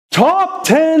Top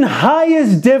 10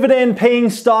 highest dividend paying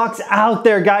stocks out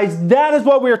there, guys. That is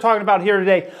what we are talking about here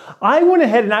today. I went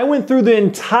ahead and I went through the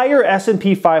entire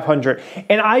S&P 500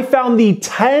 and I found the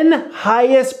 10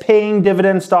 highest paying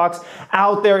dividend stocks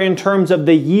out there in terms of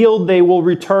the yield they will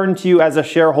return to you as a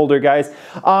shareholder, guys.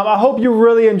 I hope you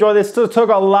really enjoy this. It took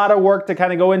a lot of work to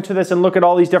kind of go into this and look at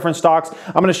all these different stocks.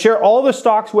 I'm going to share all the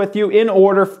stocks with you in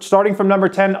order, starting from number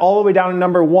 10 all the way down to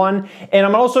number 1. And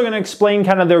I'm also going to explain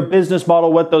kind of their business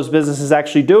model, what those businesses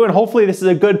actually do. And hopefully this is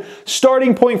a good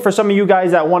starting point for some of you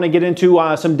guys that want to get into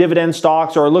some dividend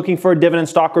stocks or are looking for a dividend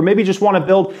stock, or maybe just want to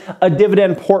build a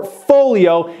dividend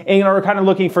portfolio and are kind of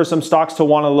looking for some stocks to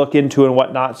want to look into and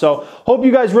whatnot. So hope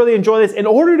you guys really enjoy this. In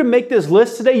order to make this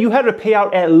list today, you have to pay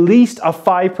out at least a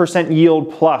 5%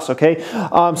 yield plus, okay?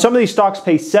 Some of these stocks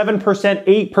pay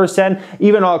 7%, 8%,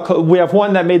 even we have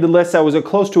one that made the list that was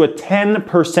close to a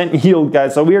 10% yield,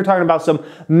 guys. So we are talking about some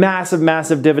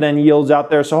massive dividend yields out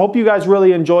there. So hope you guys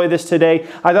really enjoy this today.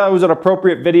 I thought it was an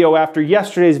appropriate video after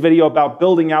yesterday's video about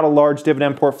building out a large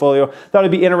dividend portfolio. Thought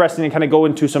it'd be interesting to kind of go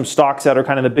into some stocks that are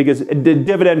kind of the biggest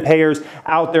dividend payers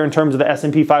out there in terms of the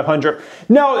S&P 500.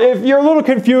 Now, if you're a little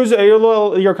confused,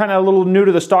 you're kind of a little new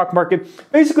to the stock market,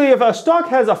 basically if a stock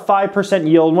has a 5%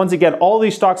 yield, once again, all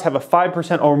these stocks have a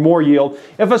 5% or more yield.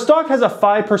 If a stock has a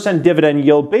 5% dividend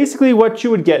yield, basically what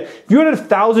you would get, if you had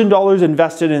 $1,000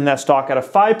 invested in that stock at a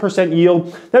 5%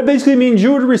 yield, that basically means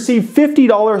you would receive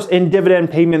 $50 in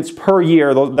dividend payments per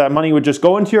year. That money would just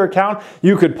go into your account.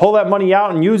 You could pull that money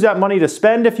out and use that money to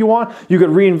spend if you want. You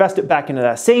could reinvest it back into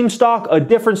that same stock, a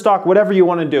different stock, whatever you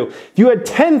want to do. If you had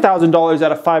 $10,000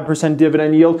 at a 5%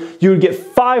 dividend yield, you would get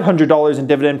 $500 in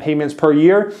dividend payments per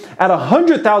year. At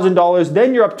 $100,000,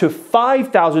 then you're up to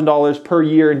 $5,000 per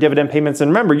year in dividend payments.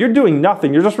 And remember, you're doing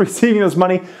nothing. You're just receiving this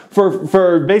money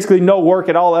for basically no work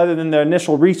at all other than the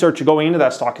initial research going into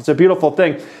that stock. It's a beautiful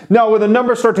thing. Now, where the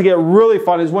numbers start to get really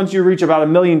fun is once you reach about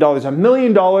 $1 million. $1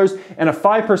 million and a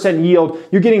 5% yield,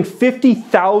 you're getting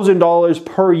 $50,000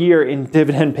 per year in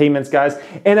dividend payments, guys.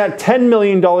 And at $10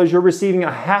 million, you're receiving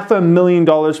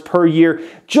 $500,000 per year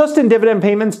just in dividend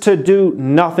payments to do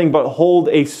nothing but hold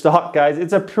a stock, guys.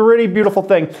 It's a pretty beautiful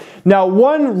thing. Now,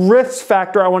 one risk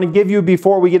factor I want to give you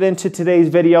before we get into today's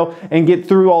video and get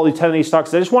through all the 10 of these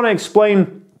stocks, I just want to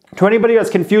explain to anybody that's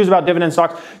confused about dividend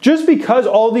stocks, just because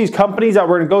all these companies that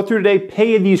we're going to go through today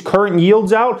pay these current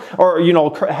yields out, or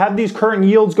have these current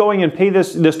yields going and pay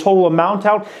this total amount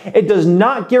out, it does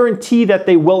not guarantee that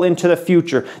they will into the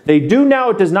future. They do now,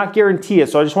 it does not guarantee it.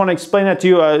 So I just want to explain that to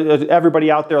you, everybody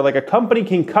out there. Like, a company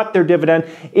can cut their dividend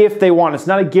if they want. It's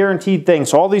not a guaranteed thing.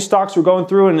 So all these stocks we're going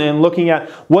through and looking at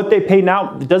what they pay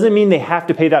now, it doesn't mean they have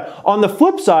to pay that. On the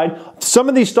flip side, some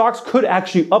of these stocks could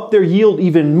actually up their yield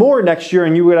even more next year,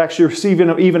 and you would actually receive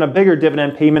even a bigger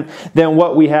dividend payment than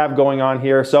what we have going on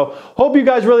here. So hope you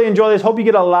guys really enjoy this. Hope you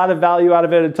get a lot of value out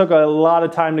of it. It took a lot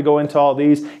of time to go into all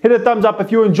these. Hit a thumbs up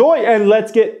if you enjoy, and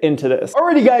let's get into this.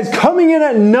 Alrighty, guys, coming in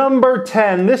at number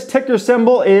 10, this ticker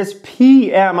symbol is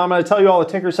PM. I'm going to tell you all the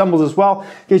ticker symbols as well in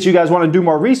case you guys want to do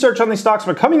more research on these stocks.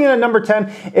 But coming in at number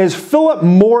 10 is Philip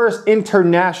Morris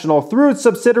International. Through its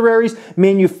subsidiaries,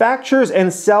 manufactures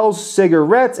and sells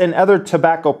cigarettes and other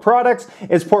tobacco products.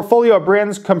 Its portfolio of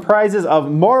brands comprises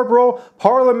of Marlboro,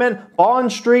 Parliament,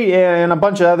 Bond Street, and a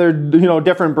bunch of other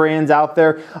different brands out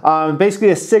there. Basically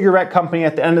a cigarette company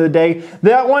at the end of the day.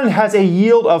 That one has a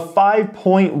yield of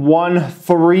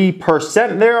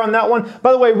 5.13% there on that one.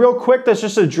 By the way, real quick, let's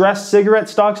just address cigarette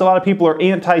stocks. A lot of people are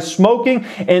anti-smoking,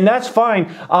 and that's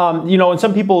fine. And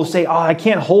some people say, oh, I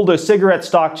can't hold a cigarette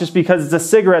stock just because it's a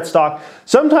cigarette stock.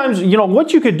 Sometimes,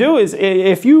 what you could do is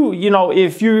if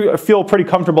you feel pretty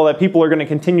comfortable that people are going to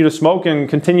continue to smoke and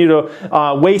continue to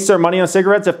waste their money on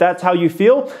cigarettes, if that's how you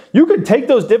feel, you could take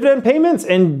those dividend payments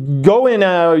and go and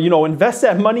invest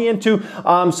that money into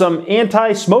some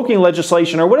anti-smoking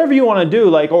legislation or whatever you want to do,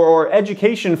 like or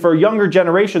education for younger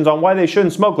generations on why they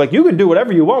shouldn't smoke. Like, you could do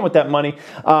whatever you want with that money,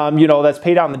 that's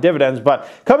paid out in the dividends. But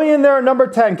coming in there at number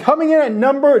 10, coming in at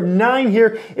number 9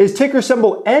 here is ticker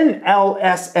symbol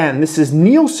NLSN. This is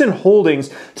Nielsen Holdings.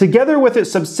 Together with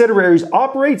its subsidiaries,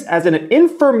 operates as an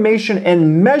information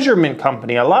and measurement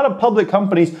company. A lot of public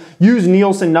companies use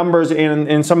Nielsen numbers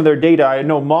in some of their data. I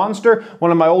know Monster,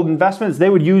 one of my old investments, they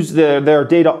would use their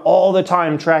data all the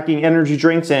time, tracking energy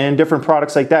drinks and different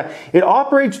products like that. It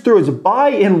operates through its buy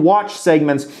and watch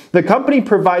segments. The company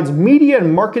provides media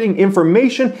and marketing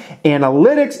information,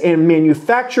 analytics, and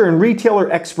manufacturer and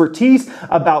retailer expertise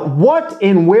about what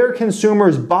and where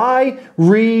consumers buy,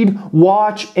 read,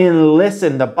 watch, and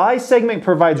listen. The buy segment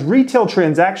provides retail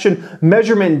transaction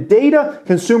measurement data,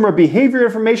 consumer behavior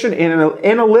industry information and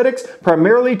analytics,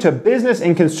 primarily to business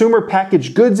and consumer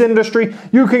packaged goods industry.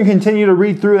 You can continue to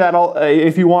read through that all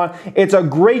if you want. It's a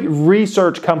great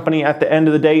research company at the end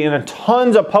of the day, and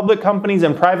tons of public companies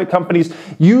and private companies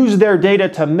use their data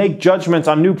to make judgments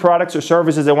on new products or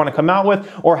services they want to come out with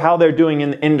or how they're doing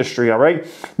in the industry, all right?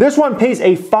 This one pays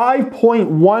a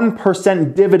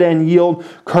 5.1% dividend yield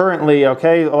currently,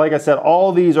 okay? Like I said,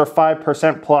 all these are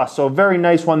 5% plus, so very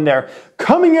nice one there.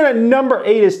 Coming in at number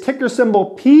 8 is ticker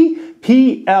symbol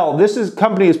PPL. This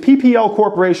company is PPL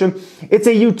Corporation. It's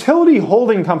a utility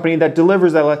holding company that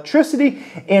delivers electricity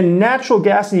and natural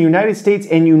gas in the United States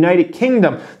and United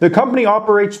Kingdom. The company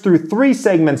operates through 3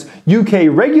 segments: UK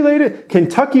regulated,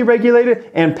 Kentucky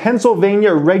regulated, and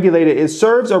Pennsylvania regulated. It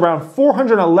serves around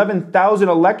 411,000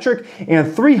 electric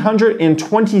and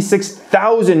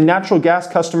 326,000 natural gas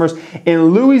customers in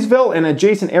Louisville and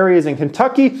adjacent areas in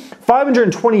Kentucky,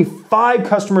 525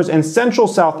 customers in central,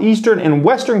 southeastern, and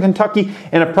western Kentucky,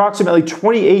 and approximately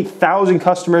 28,000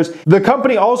 customers. The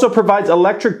company also provides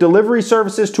electric delivery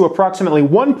services to approximately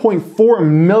 1.4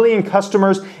 million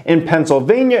customers in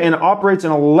Pennsylvania and operates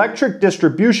an electric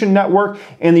distribution network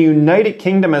in the United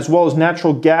Kingdom, as well as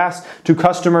natural gas to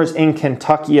customers in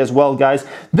Kentucky as well, guys.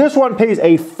 This one pays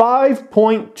a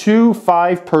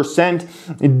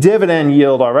 5.25% dividend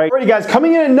yield, all right? Alrighty, guys,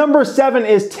 coming in at number 7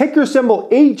 is ticker symbol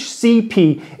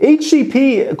HCP.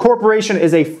 HCP Corporation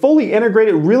is a fully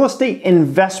integrated real estate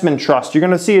investment trust. You're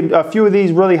going to see a few of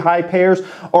these really high payers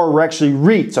are actually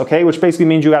REITs, okay, which basically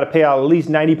means you got to pay out at least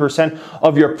 90%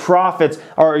 of your profits,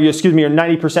 or excuse me, or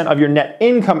 90% of your net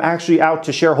income actually out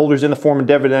to shareholders in the form of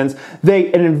dividends.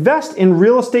 They invest in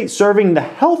real estate serving the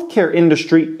healthcare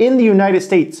industry in the United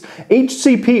States.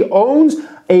 HCP owns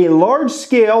a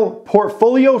large-scale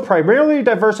portfolio primarily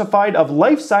diversified of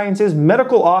life sciences,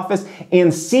 medical office,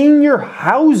 and senior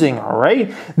housing, all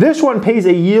right? This one pays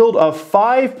a yield of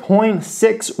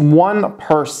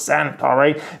 5.61%, all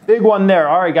right? Big one there.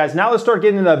 All right, guys, now let's start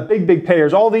getting into the big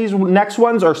payers. All these next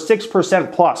ones are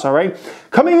 6% plus, all right?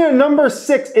 Coming in at number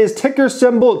 6 is ticker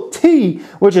symbol T,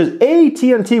 which is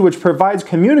AT&T, which provides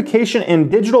communication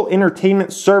and digital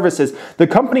entertainment services. The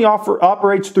company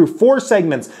operates through 4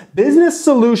 segments: business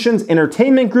solutions,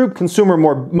 entertainment group, consumer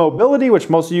mobility, which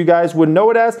most of you guys would know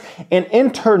it as, and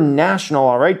international,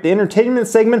 all right? The entertainment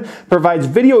segment provides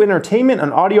video entertainment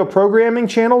and audio programming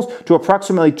channels to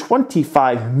approximately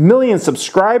 25 million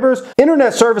subscribers,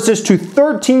 internet services to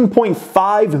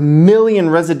 13.5 million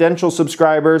residential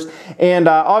subscribers, and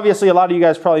obviously a lot of you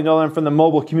guys probably know them from the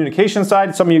mobile communication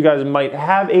side. Some of you guys might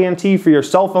have AT&T for your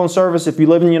cell phone service if you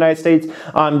live in the United States.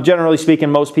 Generally speaking,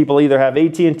 most people either have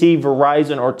AT&T,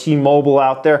 Verizon, or T-Mobile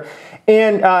out there.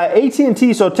 And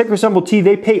AT&T, so ticker symbol T,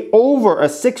 they pay over a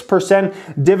 6%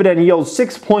 dividend yield,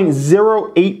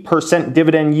 6.08%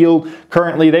 dividend yield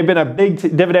currently. They've been a big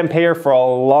dividend payer for a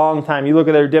long time. You look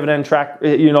at their dividend track,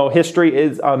 history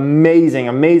is amazing,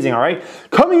 all right?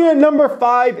 Coming in at number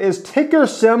 5 is ticker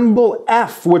symbol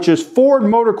F, which is Ford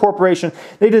Motor Corporation.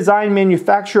 They design,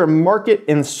 manufacture, market,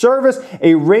 and service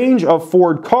a range of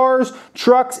Ford cars,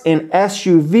 trucks, and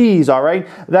SUVs, all right?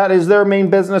 That is their main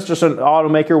business, just an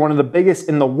automaker, one of the biggest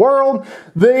in the world.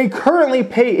 They currently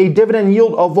pay a dividend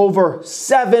yield of over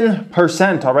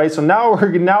 7%, all right? So now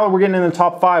we're getting in the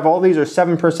top 5. All these are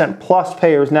 7% plus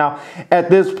payers now at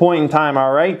this point in time,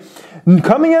 all right?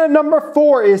 Coming in at number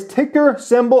 4 is ticker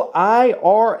symbol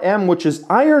IRM, which is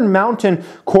Iron Mountain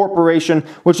Corporation,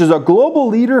 which is a global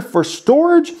leader for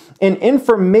storage and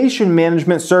information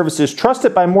management services,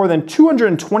 trusted by more than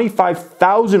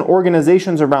 225,000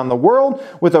 organizations around the world,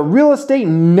 with a real estate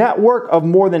network of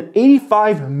more than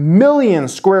 85 million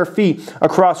square feet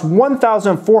across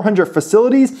 1,400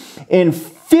 facilities in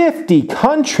 50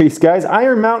 countries, guys.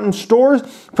 Iron Mountain Stores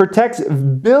protects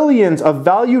billions of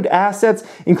valued assets,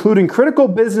 including critical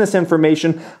business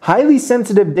information, highly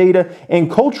sensitive data, and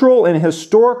cultural and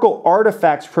historical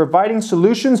artifacts, providing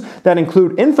solutions that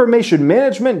include information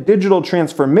management, digital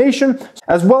transformation,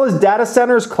 as well as data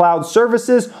centers, cloud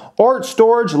services, art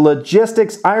storage,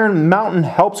 logistics. Iron Mountain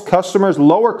helps customers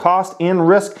lower cost and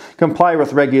risk, comply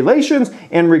with regulations,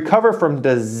 and recover from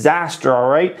disaster, all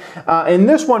right? And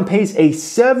this one pays a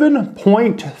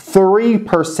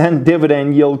 7.3%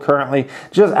 dividend yield currently.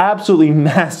 Just absolutely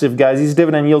massive, guys. These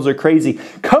dividend yields are crazy.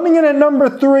 Coming in at number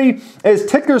 3 is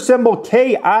ticker symbol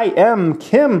KIM,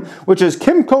 Kim, which is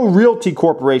Kimco Realty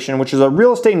Corporation, which is a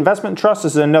real estate investment trust.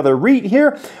 This is another REIT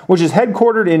here, which is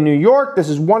headquartered in New York. This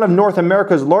is one of North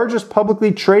America's largest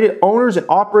publicly traded owners and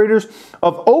operators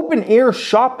of open-air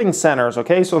shopping centers,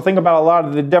 okay? So think about a lot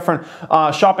of the different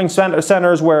shopping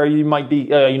centers where you might be,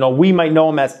 we might know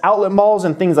them as outlet malls in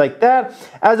and things like that.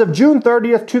 As of June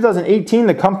 30th, 2018,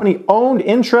 the company owned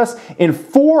interest in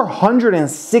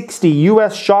 460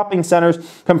 U.S. shopping centers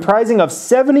comprising of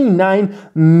 79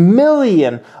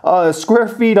 million square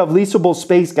feet of leasable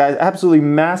space, guys. Absolutely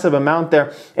massive amount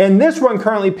there. And this one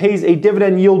currently pays a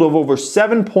dividend yield of over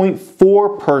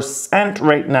 7.4%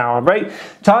 right now, all right?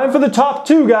 Time for the top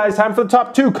two, guys. Time for the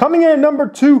top two. Coming in at number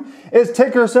 2 is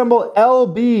ticker symbol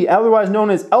LB, otherwise known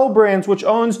as L Brands, which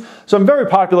owns some very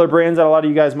popular brands that a lot of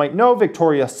you guys might know: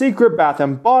 Victoria's Secret, Bath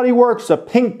 & Body Works, a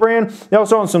pink brand. They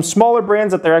also own some smaller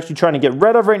brands that they're actually trying to get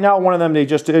rid of right now. One of them they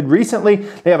just did recently.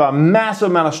 They have a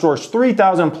massive amount of stores,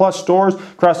 3,000 plus stores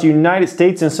across the United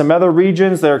States and some other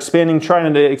regions. They're expanding,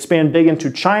 trying to expand big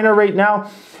into China right now.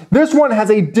 This one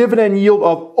has a dividend yield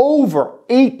of over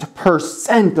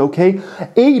 8%, okay?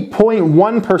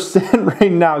 8.1%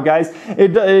 right now, guys.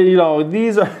 You know,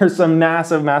 these are some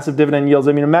massive, massive dividend yields.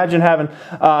 I mean, imagine having,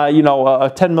 you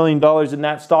know, $10 million in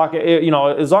that stock. You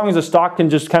know, as long as the stock can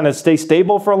just kind of stay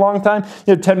stable for a long time,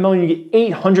 you know, $10 million, you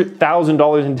get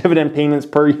 $800,000 in dividend payments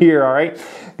per year, all right?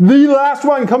 The last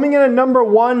one coming in at number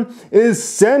 1 is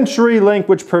CenturyLink,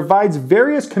 which provides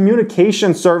various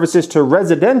communication services to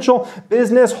residential,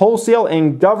 business, wholesale,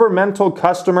 and governmental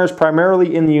customers,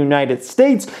 primarily in the United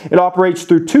States. It operates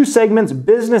through 2 segments,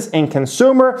 business and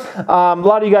consumer. A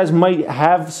lot of you guys might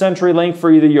have CenturyLink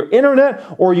for either your internet,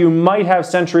 or you might have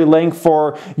CenturyLink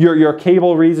for your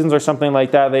cable reasons or something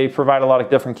like that. They provide a lot of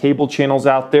different cable channels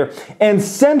out there. And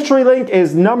CenturyLink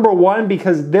is number 1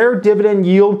 because their dividend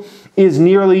yield is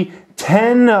nearly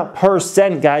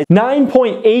 10%, guys.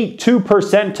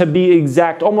 9.82% to be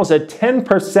exact. Almost a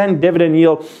 10% dividend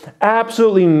yield.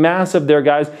 Absolutely massive there,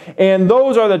 guys. And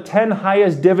those are the 10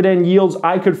 highest dividend yields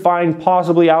I could find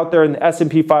possibly out there in the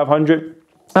S&P 500.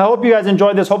 I hope you guys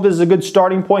enjoyed this. Hope this is a good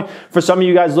starting point for some of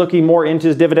you guys looking more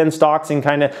into dividend stocks and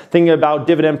kind of thinking about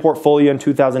dividend portfolio in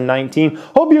 2019.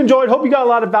 Hope you enjoyed. Hope you got a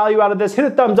lot of value out of this. Hit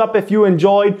a thumbs up if you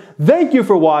enjoyed. Thank you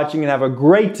for watching and have a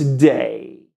great day.